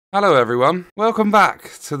Hello everyone, welcome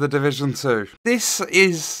back to the Division 2.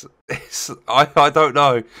 I don't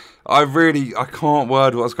know. I can't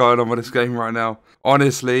word what's going on with this game right now.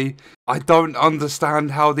 Honestly, I don't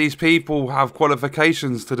understand how these people have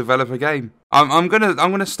qualifications to develop a game. I'm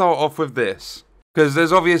gonna start off with this. Because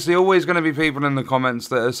there's obviously always going to be people in the comments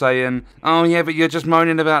that are saying, oh yeah, but you're just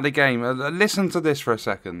moaning about the game. Listen to this for a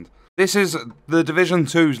second. This is the Division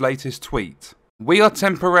 2's latest tweet. We are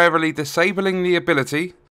temporarily disabling the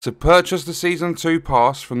ability to purchase the Season 2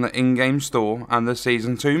 pass from the in-game store and the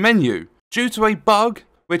Season 2 menu, due to a bug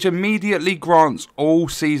which immediately grants all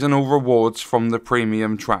seasonal rewards from the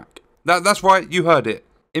premium track. That's right, you heard it.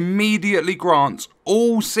 Immediately grants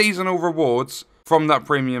all seasonal rewards from that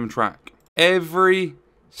premium track. Every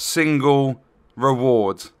single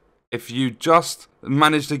reward. If you just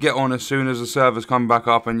manage to get on as soon as the servers come back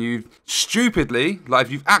up and you've stupidly, like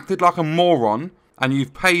if you've acted like a moron and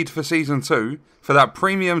you've paid for Season 2, for that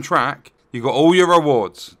premium track, you got all your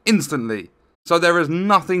rewards instantly. So there is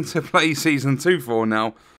nothing to play Season 2 for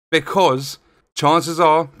now, because chances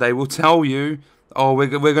are they will tell you, oh, we're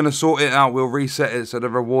going to sort it out, we'll reset it so the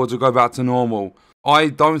rewards will go back to normal. I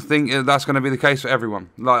don't think that's going to be the case for everyone.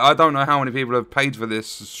 Like, I don't know how many people have paid for this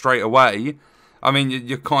straight away. I mean,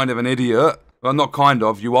 you're kind of an idiot. Well, not kind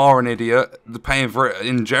of, you are an idiot paying for it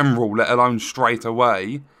in general, let alone straight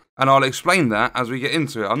away. And I'll explain that as we get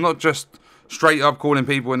into it. I'm not just straight up calling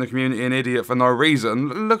people in the community an idiot for no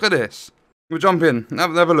reason. Look at this. We'll jump in.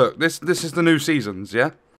 Have a look. This is the new seasons,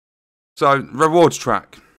 yeah? So, rewards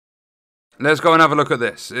track. Let's go and have a look at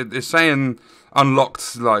this. It's saying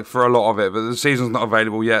unlocked, like, for a lot of it, but the season's not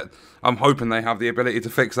available yet. I'm hoping they have the ability to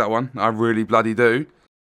fix that one. I really bloody do.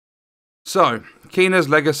 So, Keena's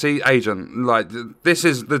Legacy Agent. Like, this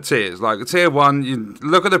is the tiers. Like, tier 1, you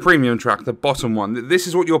look at the premium track, the bottom one. This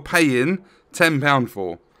is what you're paying £10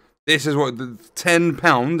 for. This is what, the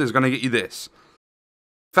 £10 is going to get you this.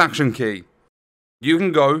 Faction key. You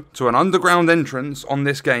can go to an underground entrance on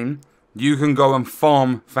this game. You can go and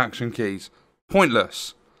farm faction keys.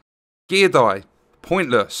 Pointless. Gear die.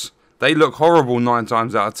 Pointless. They look horrible 9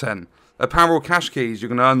 times out of 10. Apparel cash keys. You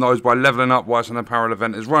can earn those by leveling up whilst an apparel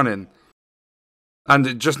event is running.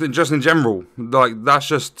 And just in general, like, that's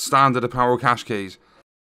just standard apparel cash keys.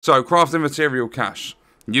 So, crafting material cash.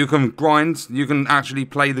 You can grind, you can actually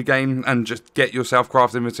play the game and just get yourself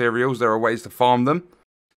crafting materials. There are ways to farm them.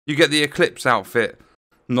 You get the Eclipse outfit.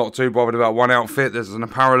 Not too bothered about one outfit. There's an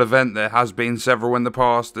apparel event. There has been several in the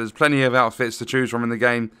past. There's plenty of outfits to choose from in the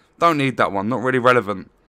game. Don't need that one. Not really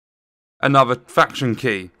relevant. Another faction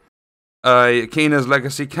key. Keena's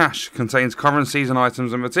Legacy Cash contains current season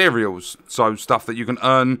items and materials. So stuff that you can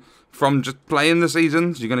earn from just playing the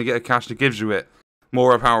seasons. You're going to get a cash that gives you it.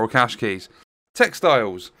 More apparel cash keys.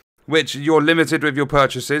 Textiles, which you're limited with your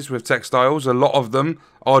purchases with textiles. A lot of them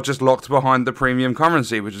are just locked behind the premium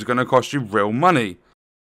currency, which is going to cost you real money.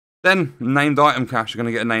 Then, named item cash, you're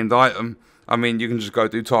going to get a named item. I mean, you can just go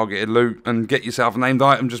do targeted loot and get yourself a named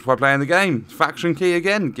item just by playing the game. Faction key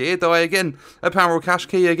again, gear die again, apparel cash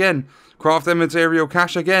key again, crafting material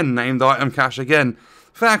cash again, named item cash again,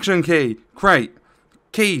 faction key, crate,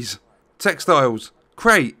 keys, textiles,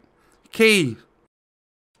 crate, key,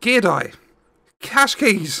 gear die. Cash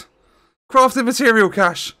keys! Crafted material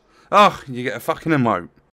cash! Oh, you get a fucking emote.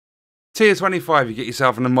 Tier 25, you get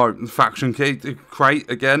yourself an emote. Faction key, crate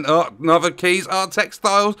again. Oh, another keys. Oh,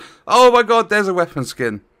 textiles. Oh my god, there's a weapon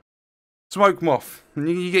skin. Smoke moth.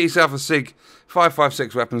 You get yourself a SIG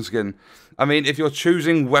 556 weapon skin. I mean, if you're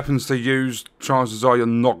choosing weapons to use, chances are you're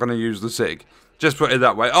not going to use the SIG. Just put it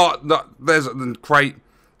that way. Oh, no, there's a crate,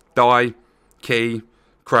 die, key,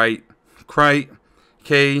 crate,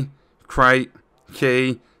 key, crate,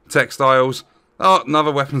 key, textiles. Oh,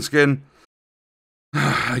 another weapon skin.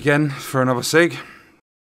 Again, for another SIG.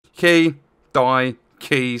 Key, die,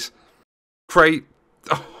 keys, crate.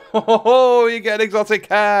 Oh, you get exotic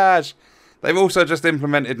cash. They've also just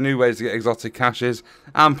implemented new ways to get exotic caches,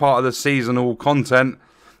 and part of the seasonal content,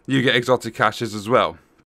 you get exotic caches as well.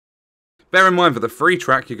 Bear in mind, for the free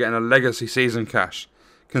track, you're getting a Legacy Season cache.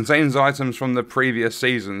 Contains items from the previous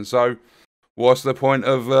season, so what's the point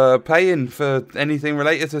of paying for anything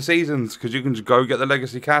related to seasons? Because you can just go get the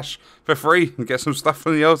Legacy Cash for free and get some stuff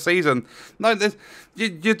from the old season. No,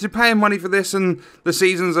 you're paying money for this, and the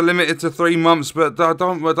seasons are limited to 3 months. But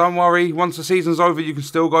don't worry. Once the season's over, you can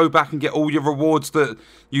still go back and get all your rewards that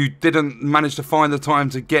you didn't manage to find the time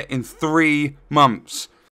to get in 3 months.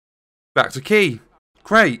 Back to key,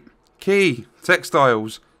 crate, key,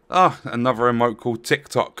 textiles. Ah, another emote called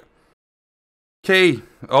TikTok. Key.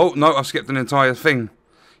 Oh, no, I skipped an entire thing.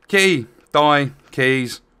 Key. Die.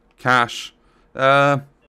 Keys. Cash.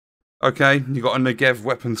 Okay, you got a Negev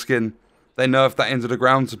weapon skin. They nerfed that into the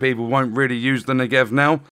ground, so people won't really use the Negev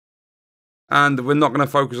now. And we're not going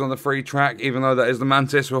to focus on the free track, even though that is the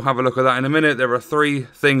Mantis. We'll have a look at that in a minute. There are 3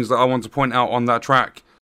 things that I want to point out on that track.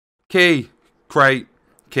 Key, crate,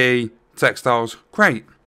 key, textiles, crate.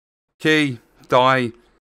 Key, die.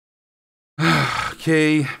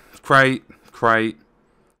 Key, crate, crate.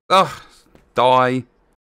 Ugh, die.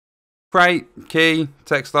 Crate, key,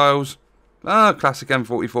 textiles. Classic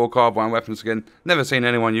M44 carbine weapon skin. Never seen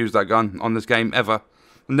anyone use that gun on this game, ever.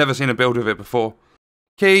 Never seen a build of it before.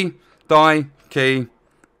 Key, die, key,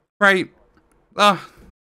 crate.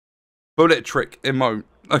 Bullet trick emote.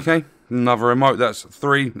 Okay, another emote. That's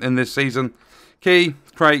 3 in this season. Key,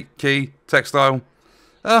 crate, key, textile.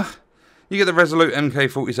 You get the Resolute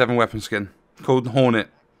MK47 weapon skin called Hornet.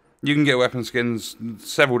 You can get weapon skins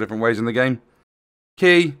several different ways in the game.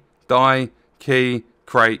 Key, die, key,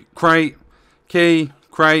 crate, crate, key,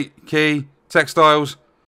 crate, key, textiles.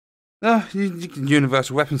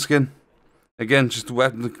 Universal weapon skin. Again, just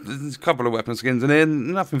there's a couple of weapon skins in here,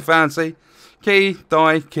 nothing fancy. Key,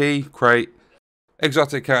 die, key, crate.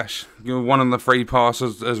 Exotic cash. You're one on the free pass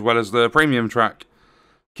as well as the premium track.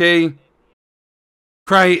 Key,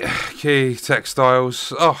 crate, key,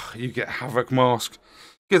 textiles. You get Havoc mask.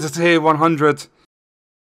 Get a tier 100.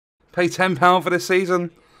 Pay £10 for this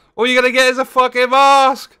season. All you're going to get is a fucking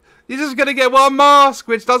mask. You're just going to get one mask,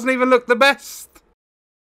 which doesn't even look the best.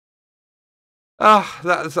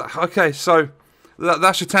 That's okay. So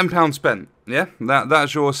that's your £10 spent. Yeah,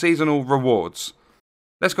 that's your seasonal rewards.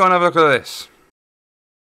 Let's go and have a look at this.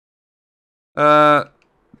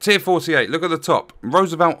 Tier 48. Look at the top.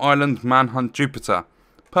 Roosevelt Island Manhunt Jupiter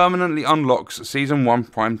permanently unlocks Season 1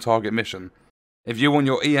 Prime Target mission. If you want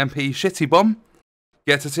your EMP shitty bomb,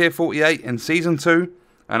 get to Tier 48 in Season 2,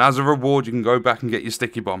 and as a reward you can go back and get your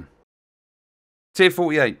sticky bomb. Tier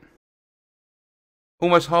 48.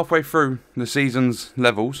 Almost halfway through the season's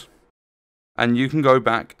levels, and you can go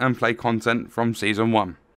back and play content from Season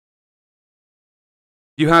 1.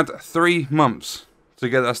 You had 3 months to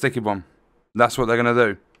get that sticky bomb. That's what they're going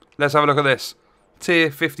to do. Let's have a look at this. Tier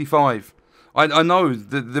 55. I know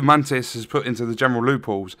the Mantis is put into the general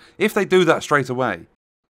loopholes, if they do that straight away.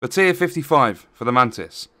 But tier 55 for the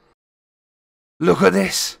Mantis. Look at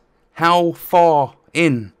this. How far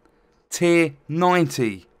in? Tier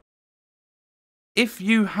 90. If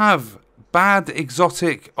you have bad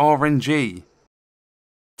exotic RNG,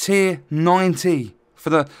 tier 90 for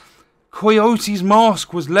the Coyote's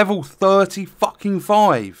mask was level 30 fucking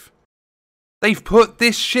 5. They've put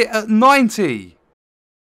this shit at 90.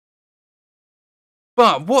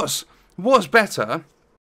 But what's better?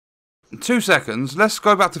 2 seconds. Let's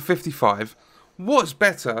go back to 55. What's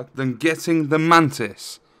better than getting the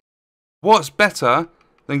Mantis? What's better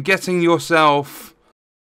than getting yourself?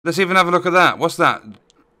 Let's even have a look at that. What's that?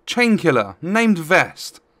 Chainkiller, named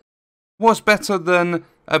vest. What's better than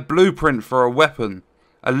a blueprint for a weapon,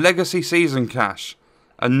 a legacy season cache,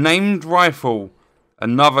 a named rifle,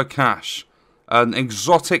 another cache, an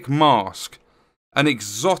exotic mask, an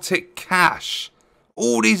exotic cache?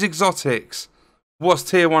 All these exotics. What's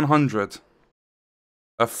tier 100?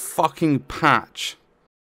 A fucking patch.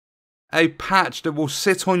 A patch that will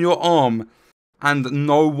sit on your arm and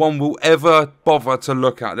no one will ever bother to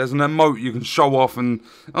look at. There's an emote you can show off and,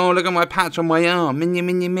 oh, look at my patch on my arm.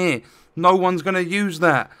 Meh. No one's going to use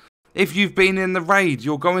that. If you've been in the raid,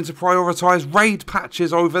 you're going to prioritise raid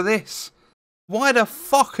patches over this. Why the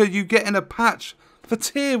fuck are you getting a patch for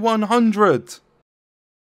tier 100?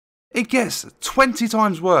 It gets 20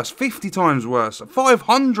 times worse, 50 times worse,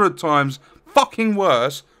 500 times fucking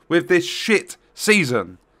worse with this shit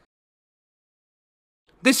season.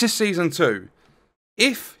 This is Season 2.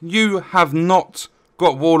 If you have not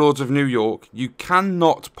got Warlords of New York, you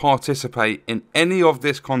cannot participate in any of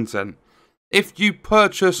this content. If you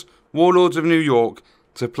purchase Warlords of New York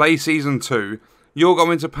to play Season 2, you're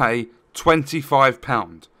going to pay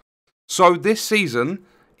 £25. So this season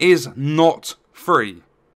is not free.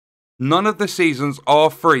 None of the seasons are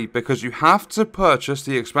free because you have to purchase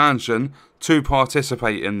the expansion to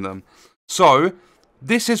participate in them. So,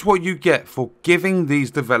 this is what you get for giving these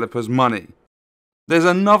developers money. There's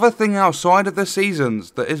another thing outside of the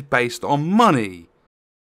seasons that is based on money.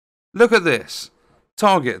 Look at this.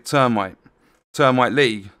 Target, Termite. Termite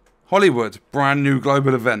League. Hollywood, brand new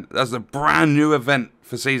global event. That's a brand new event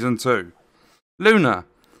for Season 2. Luna.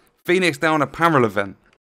 Phoenix Down apparel event.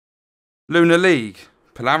 Lunar League.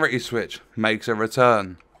 Polarity Switch makes a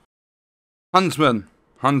return. Huntsman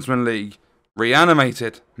League.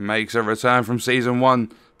 Reanimated makes a return from Season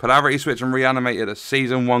 1. Polarity Switch and Reanimated are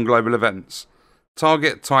Season 1 global events.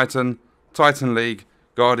 Target Titan League,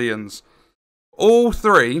 Guardians. All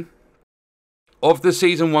 3 of the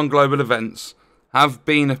Season 1 global events have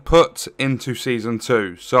been put into Season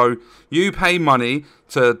 2. So you pay money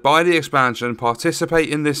to buy the expansion, participate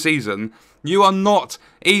in this season. You are not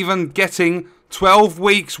even getting 12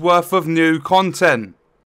 weeks worth of new content.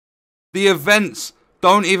 The events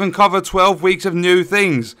don't even cover 12 weeks of new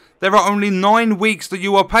things. There are only 9 weeks that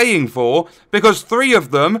you are paying for because 3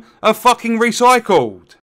 of them are fucking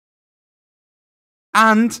recycled.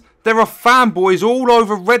 And there are fanboys all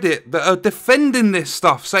over Reddit that are defending this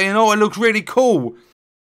stuff, saying, oh, it looks really cool.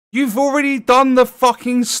 You've already done the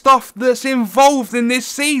fucking stuff that's involved in this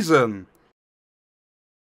season.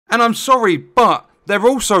 And I'm sorry, but they're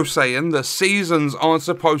also saying that seasons aren't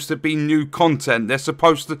supposed to be new content.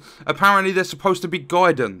 Apparently they're supposed to be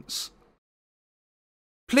guidance.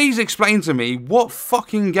 Please explain to me what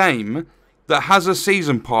fucking game that has a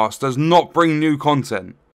season pass does not bring new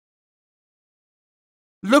content.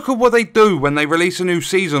 Look at what they do when they release a new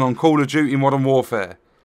season on Call of Duty Modern Warfare.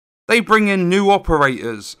 They bring in new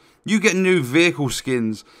operators, you get new vehicle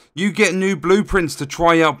skins, you get new blueprints to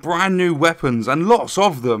try out brand new weapons, and lots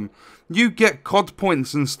of them. You get COD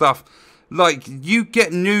points and stuff, like you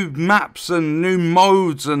get new maps and new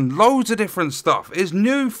modes and loads of different stuff. It's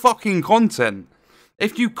new fucking content.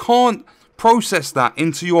 If you can't process that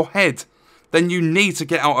into your head, then you need to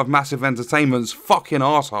get out of Massive Entertainment's fucking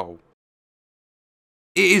arsehole.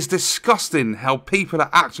 It is disgusting how people are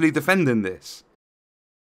actually defending this.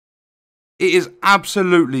 It is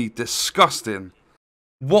absolutely disgusting.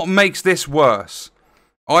 What makes this worse?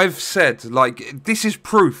 I've said, like, this is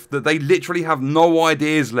proof that they literally have no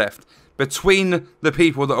ideas left between the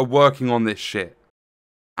people that are working on this shit.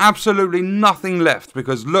 Absolutely nothing left,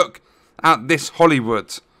 because look at this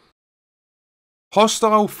Hollywood.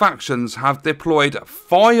 Hostile factions have deployed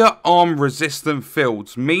firearm-resistant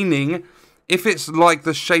fields, meaning if it's like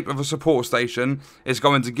the shape of a support station, it's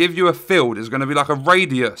going to give you a field. It's going to be like a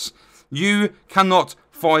radius. You cannot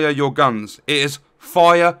fire your guns. It is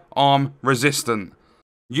firearm resistant.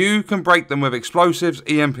 You can break them with explosives,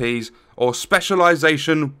 EMPs, or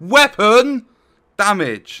specialization weapon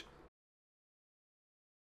damage.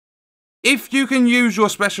 If you can use your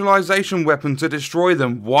specialization weapon to destroy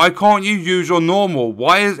them, why can't you use your normal?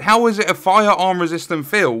 How is it a firearm resistant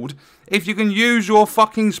field if you can use your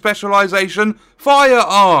fucking specialization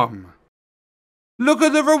firearm? Look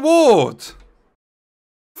at the reward.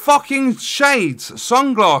 Fucking shades,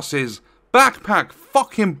 sunglasses, backpack,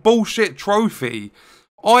 fucking bullshit trophy.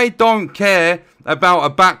 I don't care about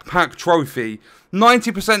a backpack trophy.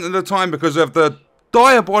 90% of the time, because of the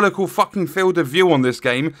diabolical fucking field of view on this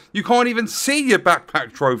game, you can't even see your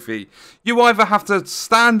backpack trophy. You either have to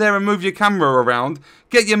stand there and move your camera around,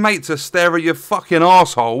 get your mate to stare at your fucking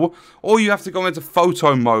arsehole, or you have to go into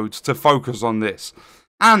photo mode to focus on this.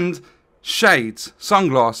 And shades,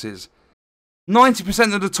 sunglasses.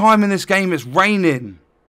 90% of the time in this game it's raining.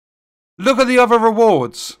 Look at the other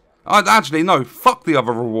rewards. Actually, no, fuck the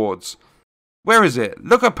other rewards. Where is it?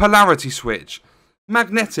 Look at polarity switch.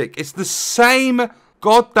 Magnetic. It's the same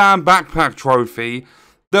goddamn backpack trophy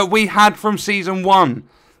that we had from Season 1.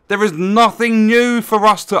 There is nothing new for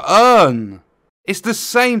us to earn. It's the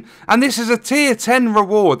same. And this is a tier 10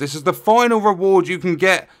 reward. This is the final reward you can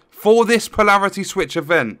get for this polarity switch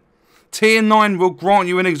event. Tier 9 will grant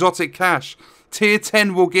you an exotic cache. Tier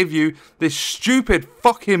 10 will give you this stupid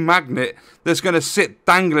fucking magnet that's going to sit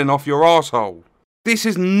dangling off your arsehole. This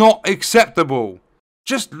is not acceptable.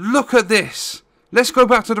 Just look at this. Let's go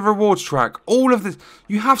back to the rewards track. All of this.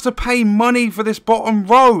 You have to pay money for this bottom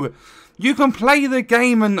row. You can play the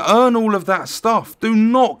game and earn all of that stuff. Do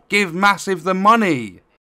not give Massive the money.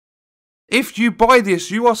 If you buy this,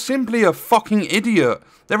 you are simply a fucking idiot.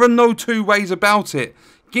 There are no two ways about it.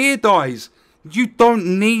 Gear dies. You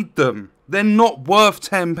don't need them. They're not worth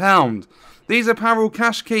 £10. These apparel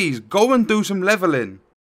cash keys. Go and do some leveling.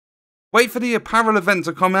 Wait for the apparel event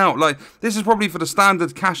to come out. Like, this is probably for the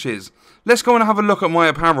standard caches. Let's go and have a look at my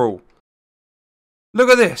apparel. Look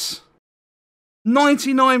at this.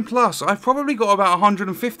 99 plus. I've probably got about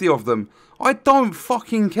 150 of them. I don't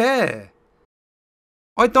fucking care.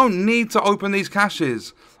 I don't need to open these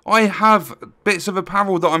caches. I have bits of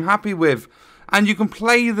apparel that I'm happy with. And you can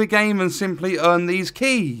play the game and simply earn these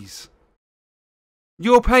keys.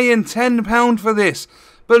 You're paying £10 for this.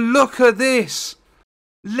 But look at this.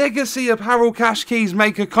 Legacy apparel cash keys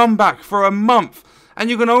make a comeback for a month. And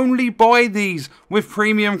you can only buy these with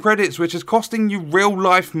premium credits, which is costing you real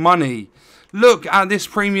life money. Look at this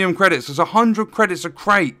premium credits. There's 100 credits a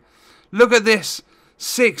crate. Look at this.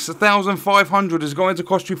 6,500 is going to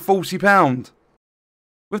cost you £40.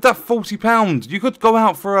 With that £40, you could go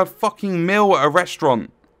out for a fucking meal at a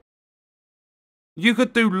restaurant. You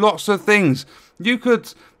could do lots of things.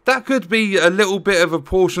 That could be a little bit of a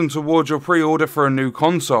portion towards your pre-order for a new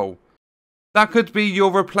console. That could be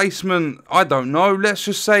your replacement, I don't know, let's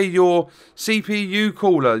just say your CPU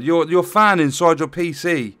cooler, your fan inside your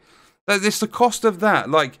PC. It's the cost of that.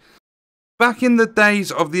 Like, back in the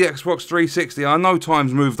days of the Xbox 360, I know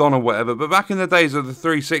time's moved on or whatever, but back in the days of the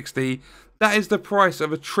 360, that is the price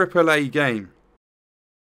of a AAA game.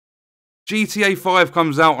 GTA 5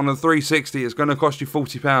 comes out on a 360, it's going to cost you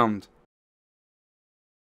 £40.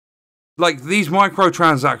 Like, these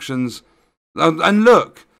microtransactions, and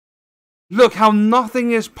look how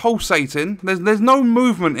nothing is pulsating. There's no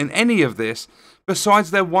movement in any of this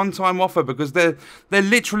besides their one-time offer, because they're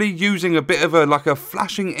literally using a bit of a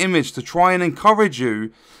flashing image to try and encourage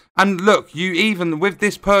you. And look, you even with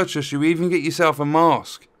this purchase, you even get yourself a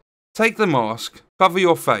mask. Take the mask, cover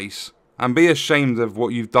your face, and be ashamed of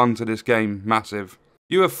what you've done to this game, Massive.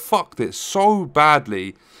 You have fucked it so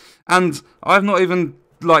badly, and I've not even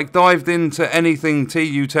dived into anything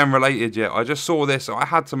TU10 related yet. I just saw this, so I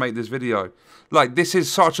had to make this video. Like, this is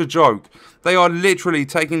such a joke. They are literally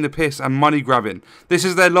taking the piss and money grabbing. This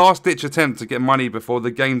is their last ditch attempt to get money before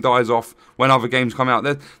the game dies off when other games come out.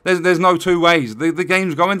 There's no two ways. The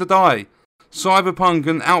game's going to die. Cyberpunk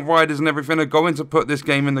and Outriders and everything are going to put this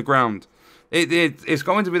game in the ground. It's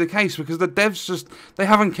going to be the case because the devs they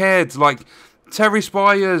haven't cared. Like, Terry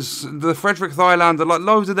Spires, the Frederick Thylander, like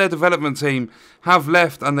loads of their development team have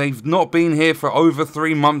left and they've not been here for over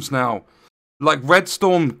 3 months now. Like, Red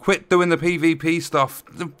Storm quit doing the PvP stuff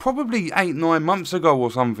probably 8-9 months ago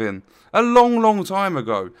or something. A long time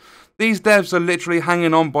ago. These devs are literally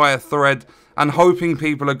hanging on by a thread and hoping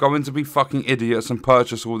people are going to be fucking idiots and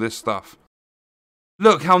purchase all this stuff.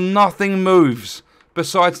 Look how nothing moves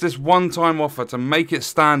besides this one-time offer to make it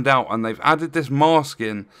stand out, and they've added this mask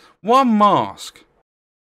in. One mask.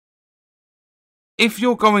 If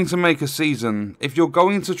you're going to make a season, if you're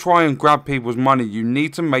going to try and grab people's money, you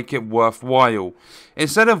need to make it worthwhile.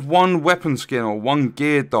 Instead of one weapon skin or one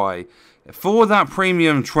gear dye, for that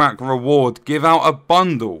premium track reward, give out a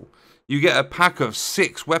bundle. You get a pack of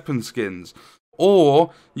 6 weapon skins.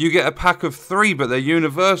 Or you get a pack of 3, but they're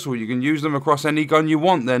universal. You can use them across any gun you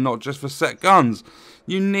want. They're not just for set guns.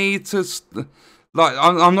 You need to... Like,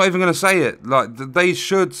 I'm not even going to say it. Like,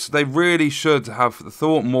 they really should have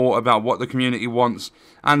thought more about what the community wants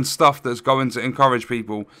and stuff that's going to encourage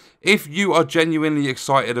people. If you are genuinely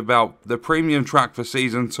excited about the premium track for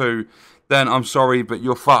Season 2, then I'm sorry, but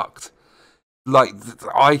you're fucked. Like,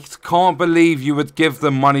 I can't believe you would give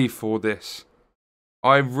them money for this.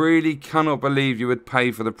 I really cannot believe you would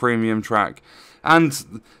pay for the premium track.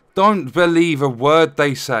 And don't believe a word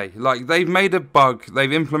they say. Like, they've made a bug,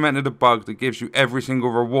 they've implemented a bug that gives you every single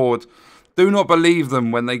reward. Do not believe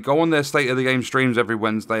them when they go on their State of the Game streams every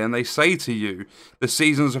Wednesday and they say to you, the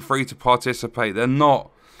seasons are free to participate. They're not.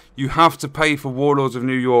 You have to pay for Warlords of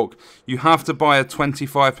New York. You have to buy a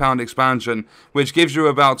 £25 expansion, which gives you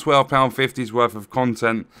about £12.50's worth of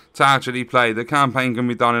content to actually play. The campaign can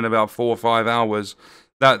be done in about 4 or 5 hours.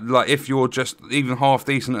 That, like, if you're just even half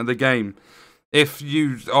decent at the game. If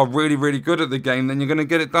you are really good at the game, then you're going to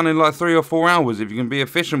get it done in like 3 or 4 hours if you can be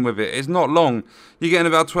efficient with it. It's not long. You're getting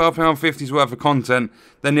about £12.50's worth of content.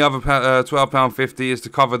 Then the other £12.50 is to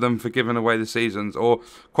cover them for giving away the seasons, or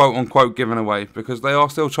quote-unquote giving away, because they are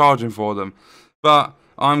still charging for them. But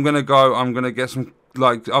I'm going to get some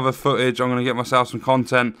like other footage. I'm going to get myself some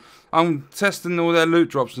content. I'm testing all their loot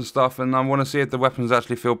drops and stuff, and I want to see if the weapons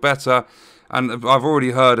actually feel better. And I've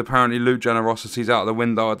already heard apparently loot generosity's out the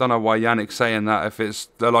window. I don't know why Yannick's saying that if it's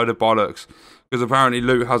a load of bollocks. Because apparently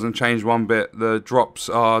loot hasn't changed one bit. The drops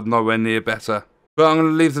are nowhere near better. But I'm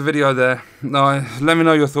going to leave the video there. Let me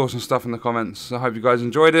know your thoughts and stuff in the comments. I hope you guys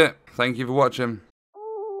enjoyed it. Thank you for watching.